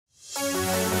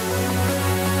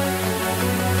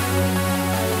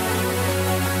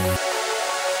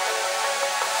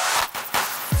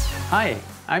Hi,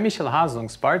 I'm Michel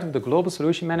Haesendonckx, part of the Global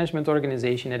Solution Management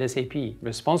organization at SAP,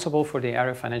 responsible for the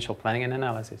area of financial planning and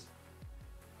analysis.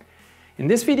 In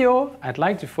this video, I'd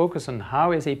like to focus on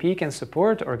how SAP can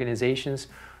support organizations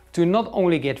to not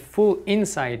only get full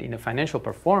insight in the financial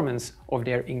performance of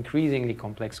their increasingly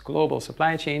complex global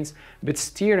supply chains, but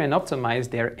steer and optimize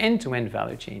their end-to-end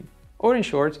value chain, or in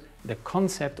short, the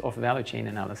concept of value chain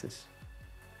analysis.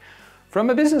 From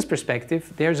a business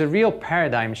perspective, there's a real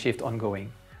paradigm shift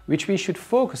ongoing, which we should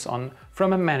focus on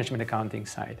from a management accounting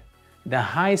side, the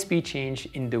high-speed change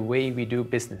in the way we do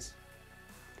business.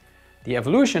 The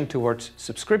evolution towards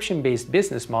subscription-based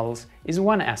business models is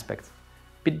one aspect,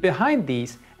 but behind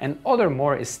these and other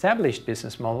more established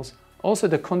business models, also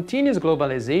the continuous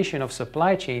globalization of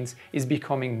supply chains is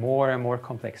becoming more and more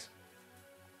complex.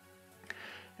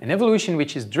 An evolution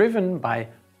which is driven by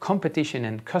competition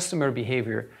and customer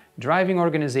behavior, driving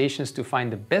organizations to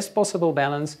find the best possible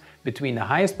balance between the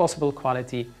highest possible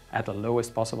quality at the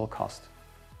lowest possible cost.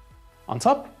 On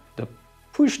top, the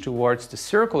push towards the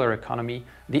circular economy,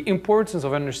 the importance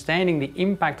of understanding the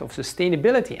impact of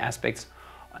sustainability aspects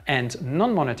and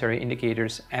non-monetary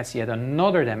indicators adds yet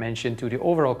another dimension to the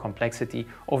overall complexity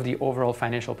of the overall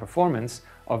financial performance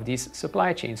of these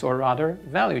supply chains, or rather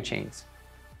value chains.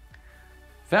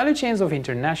 Value chains of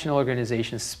international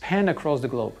organizations span across the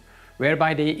globe,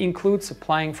 whereby they include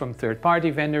supplying from third-party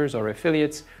vendors or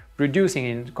affiliates, producing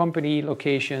in company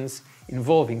locations,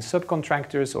 involving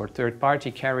subcontractors or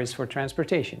third-party carriers for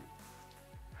transportation.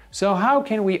 So how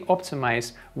can we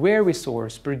optimize where we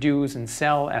source, produce and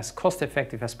sell as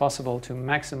cost-effective as possible to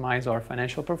maximize our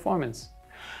financial performance?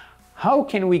 How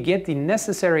can we get the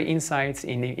necessary insights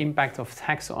in the impact of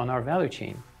tax on our value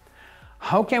chain?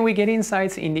 How can we get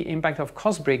insights in the impact of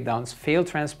cost breakdowns, failed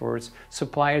transports,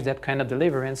 suppliers that cannot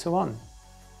deliver, and so on?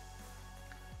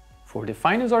 For the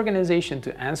finance organization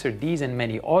to answer these and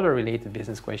many other related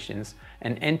business questions,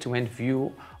 an end-to-end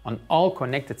view on all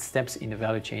connected steps in the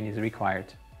value chain is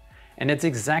required. And that's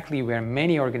exactly where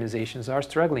many organizations are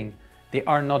struggling. They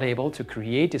are not able to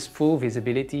create this full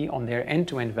visibility on their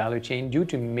end-to-end value chain due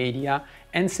to media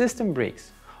and system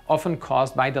breaks, often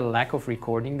caused by the lack of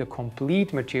recording the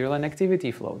complete material and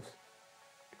activity flows.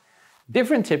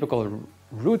 Different typical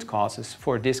root causes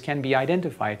for this can be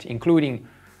identified, including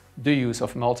the use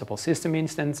of multiple system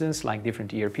instances like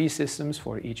different ERP systems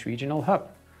for each regional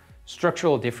hub,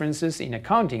 structural differences in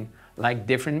accounting like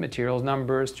different material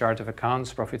numbers, chart of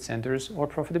accounts, profit centers or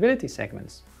profitability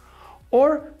segments,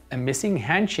 or a missing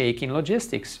handshake in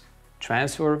logistics,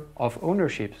 transfer of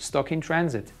ownership, stock in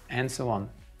transit, and so on.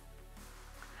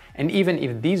 And even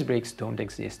if these breaks don't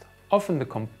exist, often the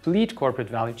complete corporate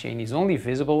value chain is only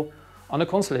visible on a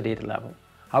consolidated level.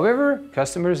 However,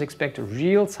 customers expect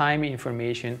real-time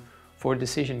information for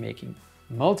decision-making,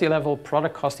 multi-level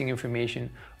product costing information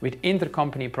with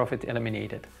intercompany profit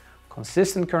eliminated,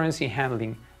 consistent currency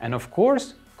handling, and of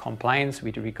course, compliance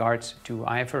with regards to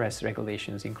IFRS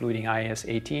regulations, including IAS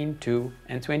 18, 2,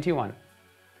 and 21.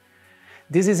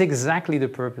 This is exactly the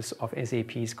purpose of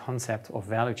SAP's concept of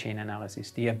value chain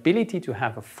analysis, the ability to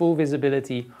have a full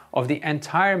visibility of the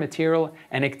entire material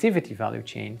and activity value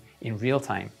chain in real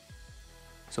time.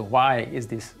 So why is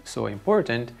this so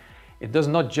important? It does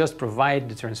not just provide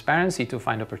the transparency to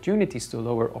find opportunities to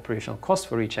lower operational costs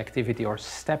for each activity or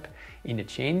step in the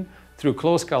chain through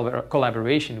close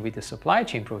collaboration with the supply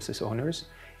chain process owners,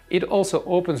 it also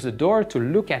opens the door to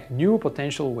look at new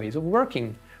potential ways of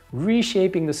working,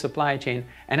 reshaping the supply chain,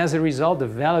 and as a result the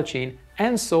value chain,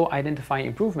 and so identify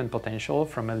improvement potential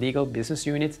from a legal business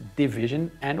unit,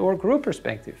 division and/or group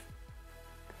perspective.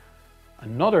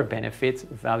 Another benefit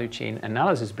value chain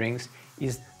analysis brings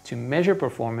is to measure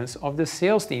performance of the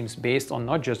sales teams based on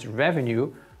not just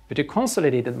revenue, but the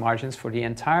consolidated margins for the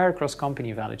entire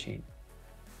cross-company value chain.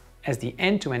 As the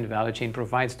end-to-end value chain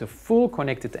provides the full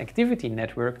connected activity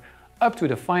network up to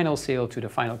the final sale to the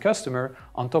final customer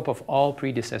on top of all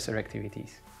predecessor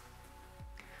activities.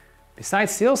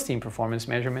 Besides sales team performance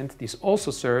measurement, this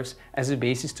also serves as a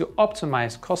basis to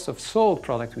optimize cost of sold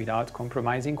product without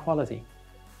compromising quality.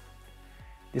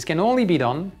 This can only be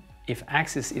done if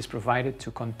access is provided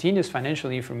to continuous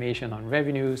financial information on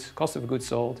revenues, cost of goods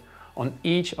sold, on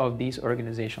each of these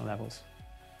organizational levels.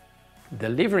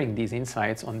 Delivering these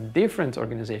insights on different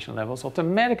organizational levels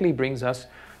automatically brings us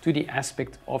to the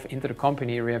aspect of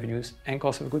intercompany revenues and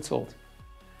cost of goods sold.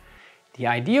 The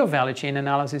idea of value chain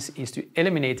analysis is to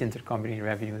eliminate intercompany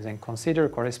revenues and consider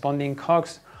corresponding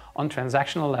COGS on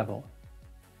transactional level.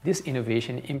 This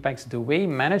innovation impacts the way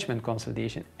management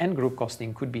consolidation and group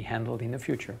costing could be handled in the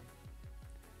future.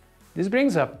 This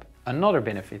brings up Another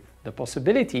benefit, the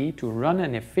possibility to run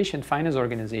an efficient finance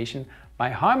organization by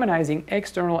harmonizing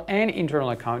external and internal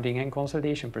accounting and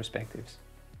consolidation perspectives.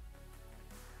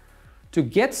 To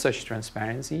get such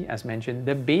transparency, as mentioned,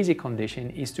 the basic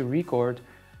condition is to record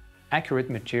accurate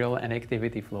material and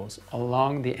activity flows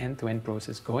along the end-to-end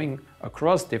process going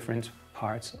across different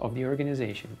parts of the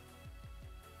organization.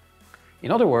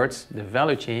 In other words, the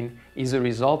value chain is a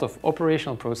result of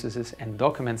operational processes and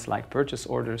documents like purchase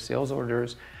orders, sales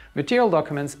orders, material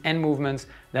documents and movements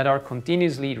that are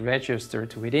continuously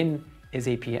registered within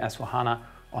SAP S/4HANA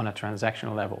on a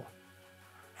transactional level.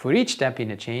 For each step in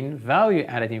the chain,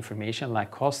 value-added information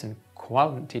like costs and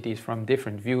quantities from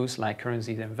different views like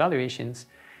currencies and valuations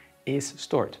is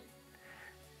stored.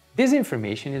 This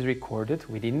information is recorded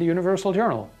within the Universal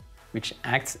Journal, which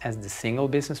acts as the single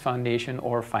business foundation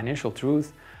or financial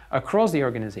truth across the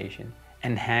organization,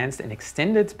 enhanced and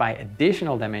extended by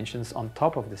additional dimensions on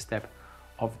top of the step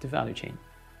of the value chain.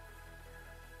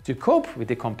 To cope with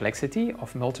the complexity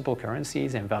of multiple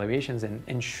currencies and valuations and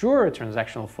ensure a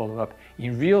transactional follow-up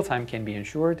in real time can be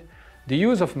ensured, the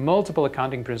use of multiple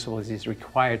accounting principles is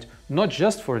required not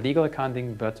just for legal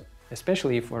accounting, but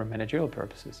especially for managerial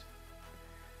purposes.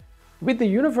 With the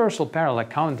universal parallel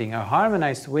accounting, a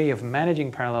harmonized way of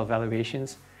managing parallel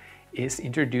valuations is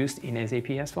introduced in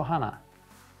SAP S/4HANA.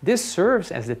 This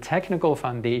serves as the technical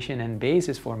foundation and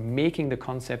basis for making the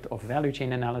concept of value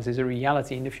chain analysis a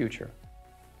reality in the future.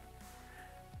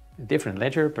 A different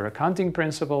ledger per accounting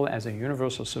principle as a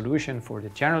universal solution for the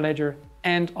general ledger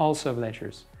and all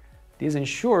sub-ledgers. This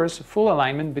ensures full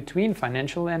alignment between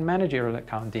financial and managerial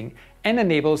accounting and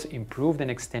enables improved and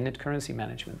extended currency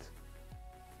management.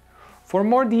 For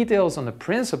more details on the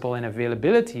principle and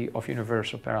availability of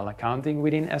universal parallel accounting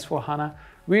within S/4HANA,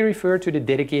 we refer to the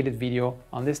dedicated video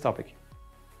on this topic.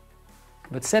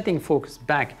 But setting focus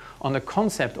back on the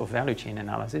concept of value chain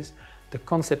analysis, the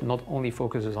concept not only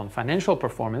focuses on financial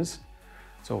performance,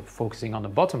 so focusing on the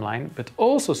bottom line, but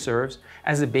also serves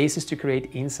as a basis to create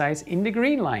insights in the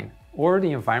green line, or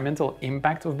the environmental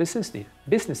impact of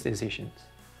business decisions.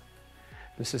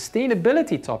 The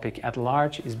sustainability topic at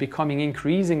large is becoming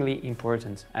increasingly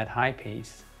important at high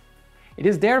pace. It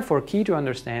is therefore key to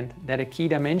understand that a key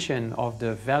dimension of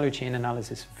the value chain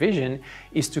analysis vision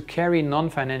is to carry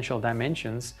non-financial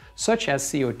dimensions, such as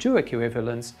CO2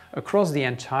 equivalents, across the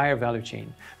entire value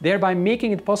chain, thereby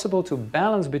making it possible to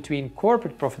balance between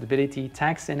corporate profitability,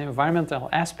 tax and environmental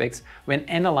aspects when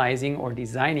analyzing or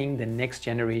designing the next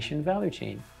generation value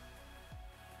chain.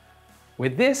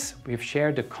 With this, we've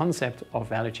shared the concept of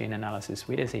value chain analysis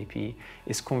with SAP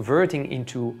is converting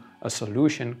into a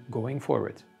solution going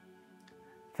forward.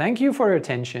 Thank you for your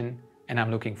attention, and I'm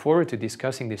looking forward to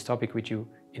discussing this topic with you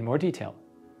in more detail.